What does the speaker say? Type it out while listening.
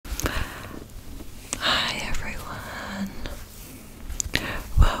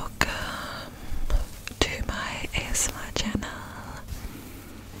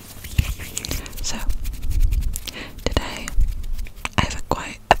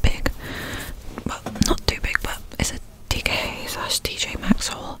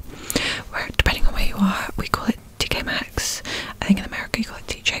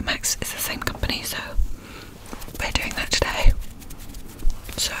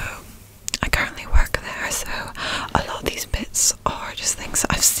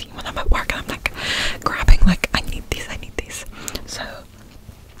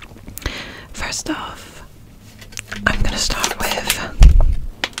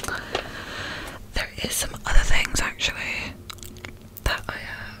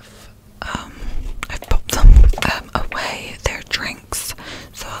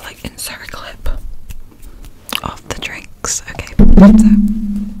But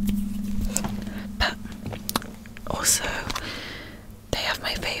also, they have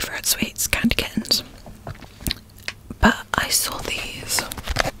my favourite sweets, candy kittens. But I saw these.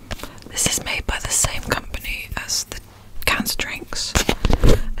 This is made by the same company as the cancer drinks.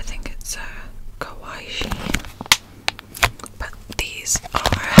 I think it's Kawaii. But these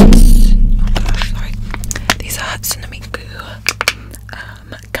are these are Hatsunamiku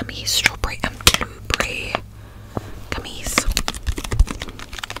gummies, strawberry and blueberry gummies.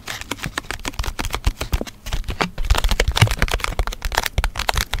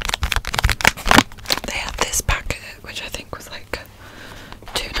 They had this packet, which I think was like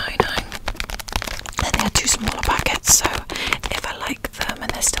 $2.99. Then they had two smaller packets, so if I like them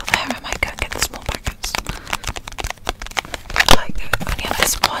and they're still there, I might go and get the small packets. Like, they only had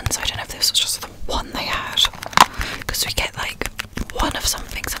this one, so I don't know if this was just the one they had. Because we get like one of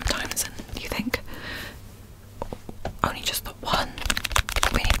something sometimes, and you think, only just the one,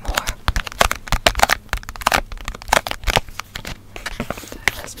 we need more. So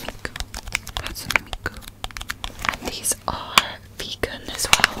that's Miku. That's Miku. And these are vegan as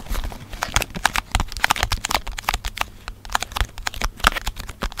well.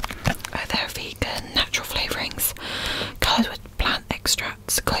 They're vegan, natural flavourings, coloured with plant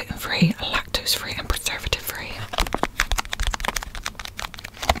extracts, gluten-free, lactose-free and preservative-free.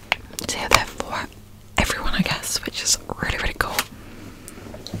 So yeah, they're for everyone, I guess, which is really, really cool.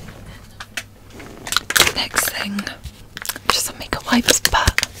 Next thing, just some makeup wipes,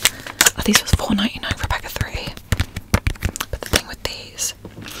 but these was $4.99 for a pack of 3. But the thing with these,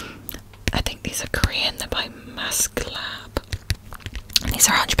 I think these are Korean, they're by Maxx. And these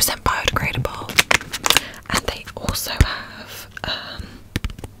are 100% biodegradable. And they also have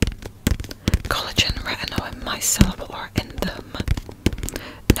collagen, retinol and micellar in them.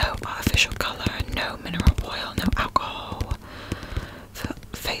 No artificial colour, no mineral oil, no alcohol. For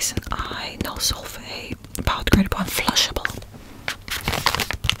face and eye, no sulfate, biodegradable and flushable.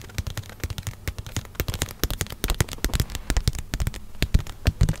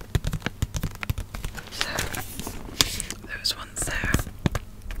 So those ones there.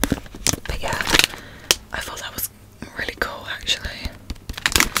 But yeah, I thought that was really cool actually.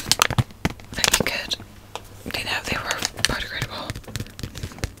 That you could, you know, they were biodegradable.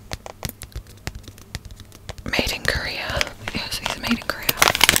 Made in Korea. Yes, these are made in Korea.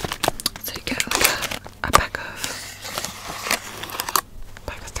 So you get like a pack of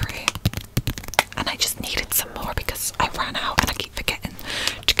 3. And I just needed some more because I ran out and I keep forgetting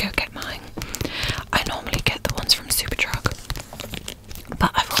to go get mine. I normally get the ones from Superdrug.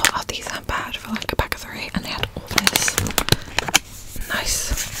 But I thought, oh, these aren't bad for like a pack of 3, and they had all this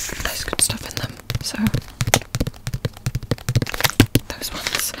nice good stuff in them. So those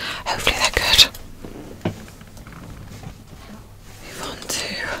ones, hopefully they're good. Move on to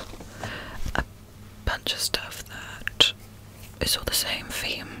a bunch of stuff that is all the same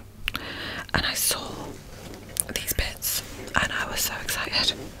theme, and I saw these bits and I was so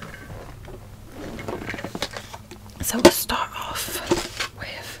excited. So we'll start off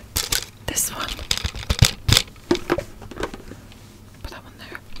with this one. Put that one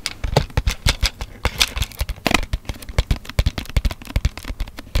there.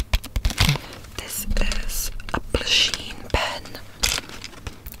 This is a Pusheen pen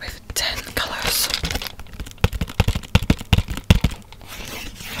with 10 colours.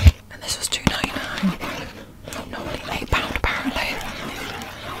 And this was $2.99. Normally £8 apparently.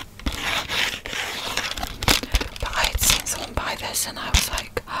 But I had seen someone buy this and I was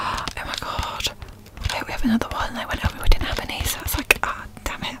like, oh my god, wait, we have another one. And I went, oh, we didn't have any, so I was like, ah,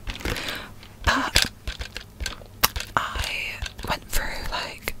 damn it. But I went through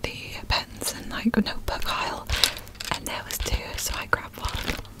like the pens and like a notebook aisle, and there was 2, so I grabbed one.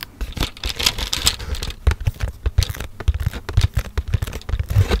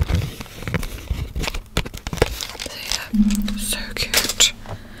 So yeah, so cute.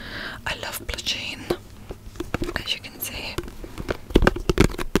 I love Pusheen, as you can see.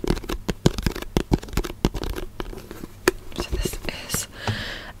 So this is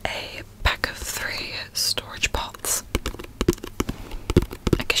a pack of 3 storage pots.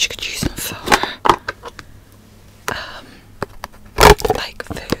 I guess you could use them for like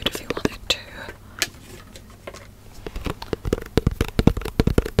food if you wanted to.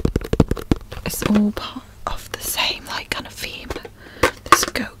 It's all part of the same like kind of theme, this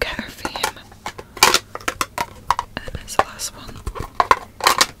go-getter theme. And there's the last one.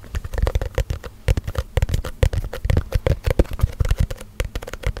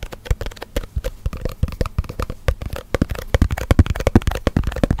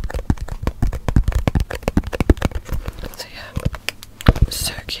 So yeah,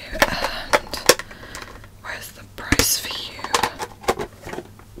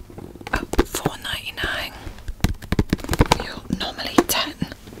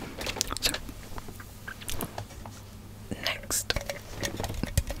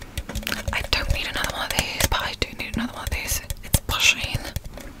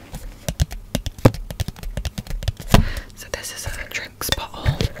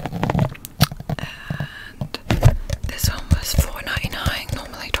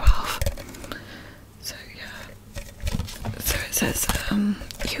 says,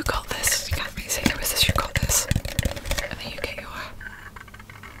 you got this. You can't really say there was this, you got this. And then you get your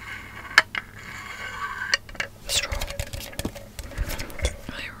straw.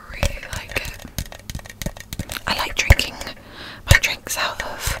 I really like it. I like drinking my drinks out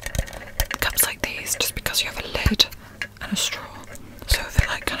of cups like these just because you have a lid and a straw. So if it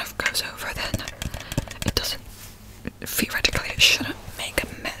like kind of goes over, then it doesn't, theoretically it shouldn't make a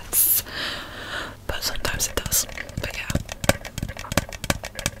mess. But sometimes it does. But yeah.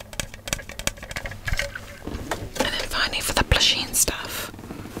 And then finally for the Pusheen stuff,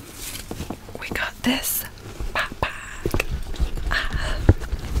 we got this backpack.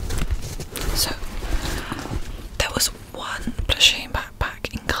 So there was one Pusheen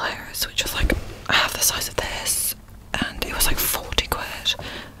backpack in Claire's which was like half the size of this, and it was like 40 quid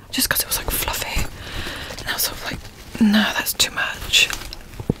just because it was like fluffy, and I was sort of like, no, that's too much.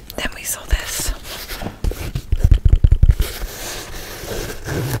 Then we saw this.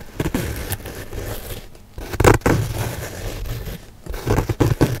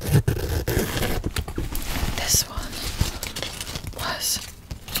 This one was,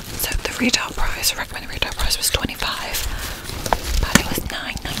 so the retail price, recommended retail price was £25, but it was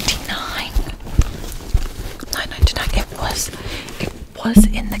 £9.99. £9.99. It was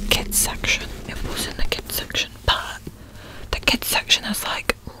in the kids section. It was in the kids section, but the kids section has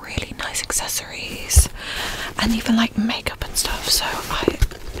like really nice accessories and even like makeup and stuff. So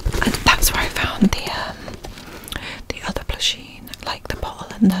and that's where I found the other Pusheen, like the bottle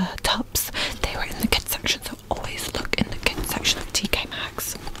and the tubs. They were in the kids section, so always look in the kids section of TK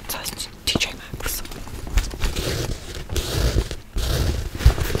Maxx. So that's TJ Maxx.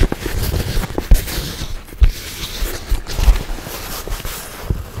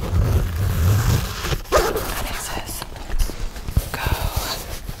 And it says, go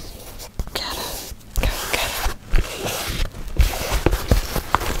get it, go get it.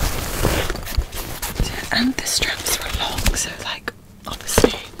 And the straps were long, so like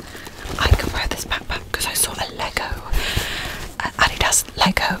obviously I could wear this backpack because I saw a Adidas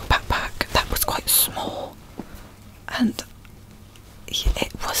Lego backpack that was quite small, and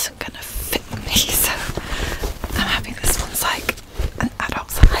it wasn't gonna fit me, so I'm happy this one's like an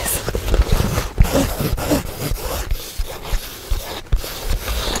adult size.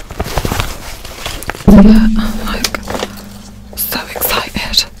 But I'm like so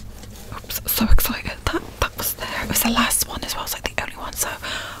excited. Oops, so excited that was there. It was the last one as well. It was like the only one, so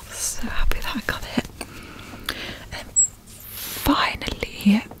I was so happy that I got it. And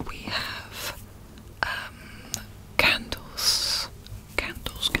finally we have candles.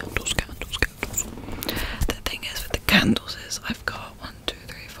 The thing is with the candles is I've got 1, 2,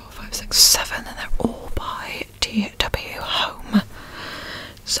 3, 4, 5, 6, 7, and they're all by DW Home.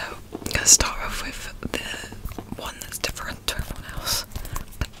 So I'm gonna start off with the one that's different to everyone else.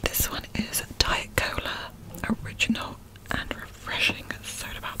 But this one is Diet Cola, original and refreshing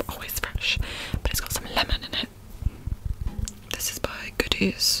soda pop, always fresh, but it's got some lemon in it. This is by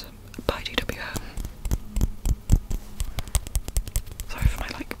Goodies by DW Home. Sorry for my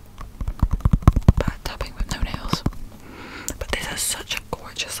like bad tapping with no nails. But this is such a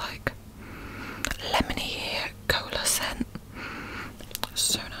gorgeous like lemony cola scent.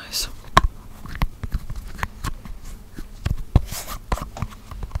 So nice.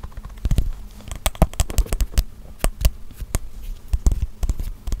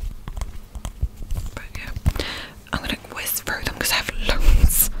 But yeah, I'm gonna whiz through them because I have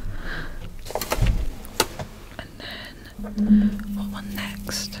loads. And then what one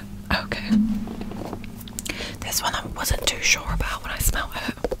next? Okay. This one I wasn't too sure about when I smelled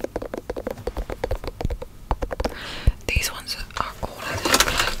it. These ones are all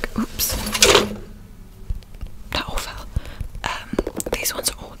like, oops, that all fell. These ones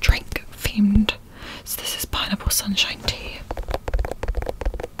are all drink themed. So this is pineapple sunshine tea.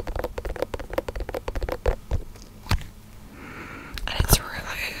 And it's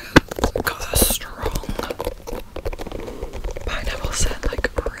really got a strong pineapple scent, like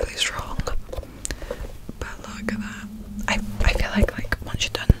really strong. But look at that. I feel like once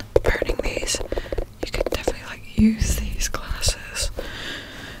you're done burning these, you could definitely like use these glasses.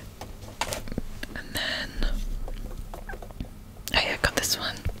 And then oh yeah, I got this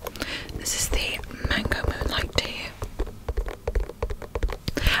one. This is the mango moonlight tea.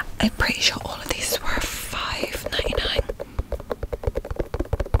 I'm pretty sure all of these were £5.99.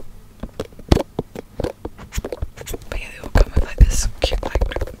 But yeah, they all come with like this cute like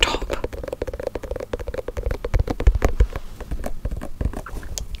top.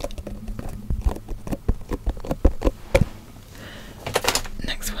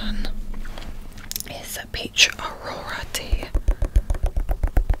 Next one is a peach aurora tea.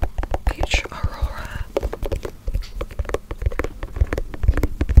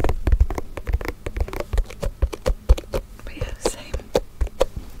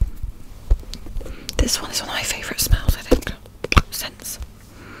 this one is one of my favourite smells, I think. Scents.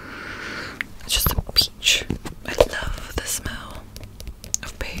 It's just a peach. I love the smell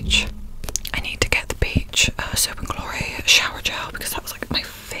of peach. I need to get the peach Soap and Glory shower gel because that was like my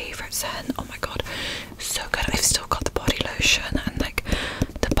favourite scent. Oh my god, so good. I've still got the body lotion and like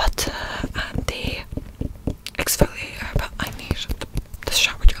the butter and the exfoliator, but I need the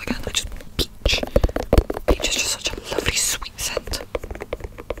shower gel again. I just peach. Peach is just such a lovely sweet scent.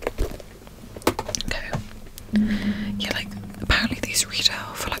 Okay. Yeah, like apparently these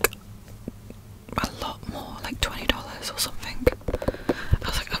retail for like a lot more, like $20 or something. I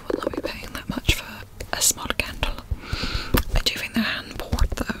was like, I will not be paying that much for a small candle. I do think they're hand poured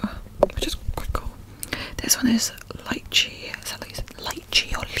though, which is quite cool. This one is lychee. Is that like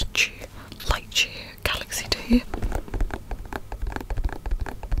lychee or lychee? Lychee Galaxy Tea.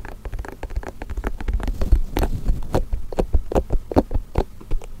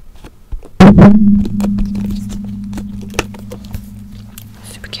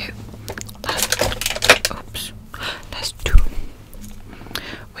 Super cute. Last two.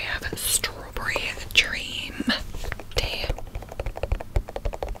 We have Strawberry Dream Tea.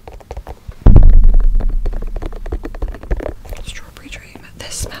 Strawberry Dream.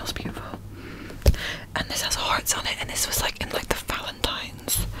 This smells beautiful. And this has hearts on it, and this was like in like the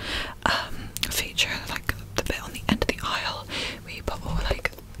Valentine's feature, like the bit on the end of the aisle where you put all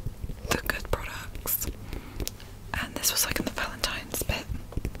like the good products. And this was like in the Valentine's bit.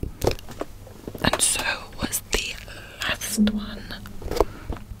 And so was the last one,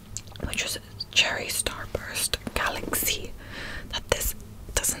 which was Cherry Starburst Galaxy. That this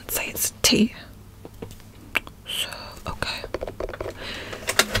doesn't say it's tea. So, okay.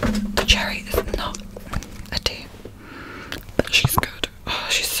 The cherry is not a tea, but she's good. Oh,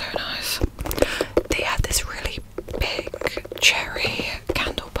 she's so nice. They had this really big cherry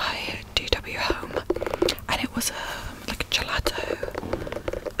candle by DW Home, and it was like a gelato,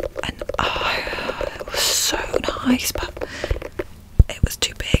 and it was so nice, but it was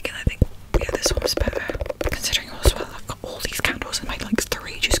too big, and I think this one was better, considering as well I've got all these candles and my like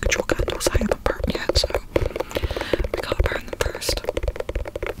 3 juice control candles I haven't burned yet, so we gotta burn them first.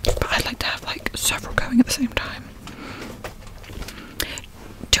 But I'd like to have like several going at the same time.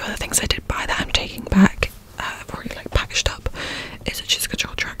 2 other things I did buy that I'm taking back, I've already like packaged up, is a juice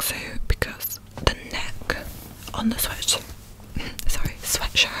control tracksuit, because the neck on the sweatshirt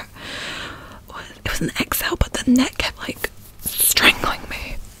it was an XL, but the neck kept like strangling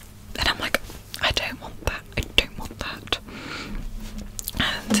me, and I'm like, I don't want that.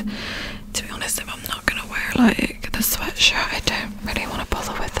 And to be honest, if I'm not gonna wear like the sweatshirt, I don't really want to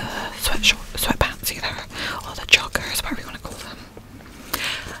bother with the sweatpants either, or the joggers, whatever you want to call them.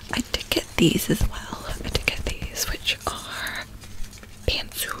 I did get these as well. I did get these, which are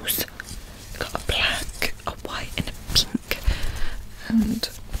pantsuits. Got a black, a white, and a pink. And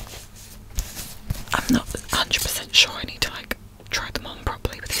I'm not 100% sure. I need to like try them on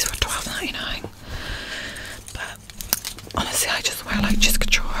properly, but these were $12.99. But honestly, I just wear like Juice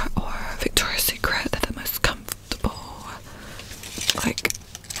Couture or Victoria's Secret. They're the most comfortable like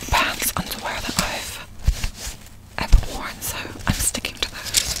pants, underwear that I've ever worn, so I'm sticking to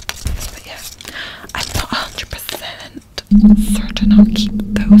those. But yeah, I'm not 100% certain I'll keep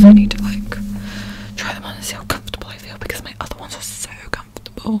those. I need to like try them on and see how comfortable I feel, because my other ones are so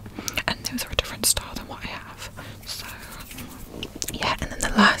comfortable, and those are a different style than what I have. So yeah, and then the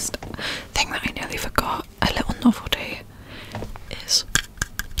last thing that I nearly forgot, a little novelty, is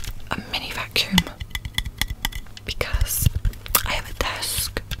a mini vacuum, because I have a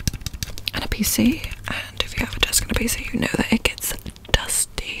desk and a PC, and if you have a desk and a PC, you know that it gets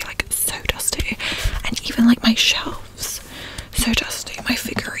dusty, like so dusty, and even like my shelves, so dusty. My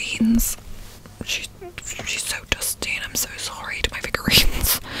figurines, she's so dusty, and I'm so sorry to my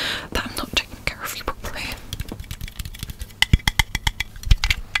figurines that I'm not taking care of you properly.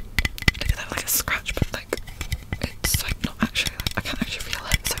 Look at that, like a scratch, but like it's like not actually, like, I can't actually feel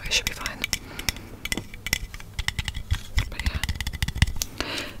it, so it should be fine. But yeah,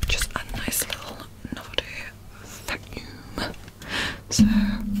 just a nice little novelty vacuum. So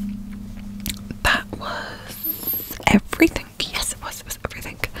that was everything. Yes, it was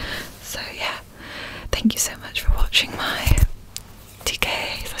everything. So yeah, thank you so much for watching my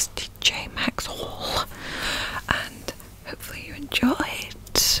TJ Maxx haul, and hopefully you enjoyed.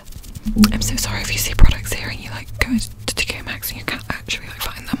 I'm so sorry if you see products here and you like go to TK Maxx and you can't actually like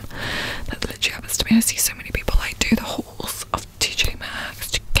find them. That literally happens to me. I see so many people like do the hauls of TJ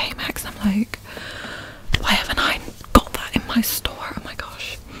Maxx, TK Maxx, and I'm like, why haven't I got that in my store? Oh my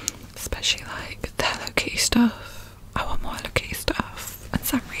gosh, especially like the Hello Kitty stuff.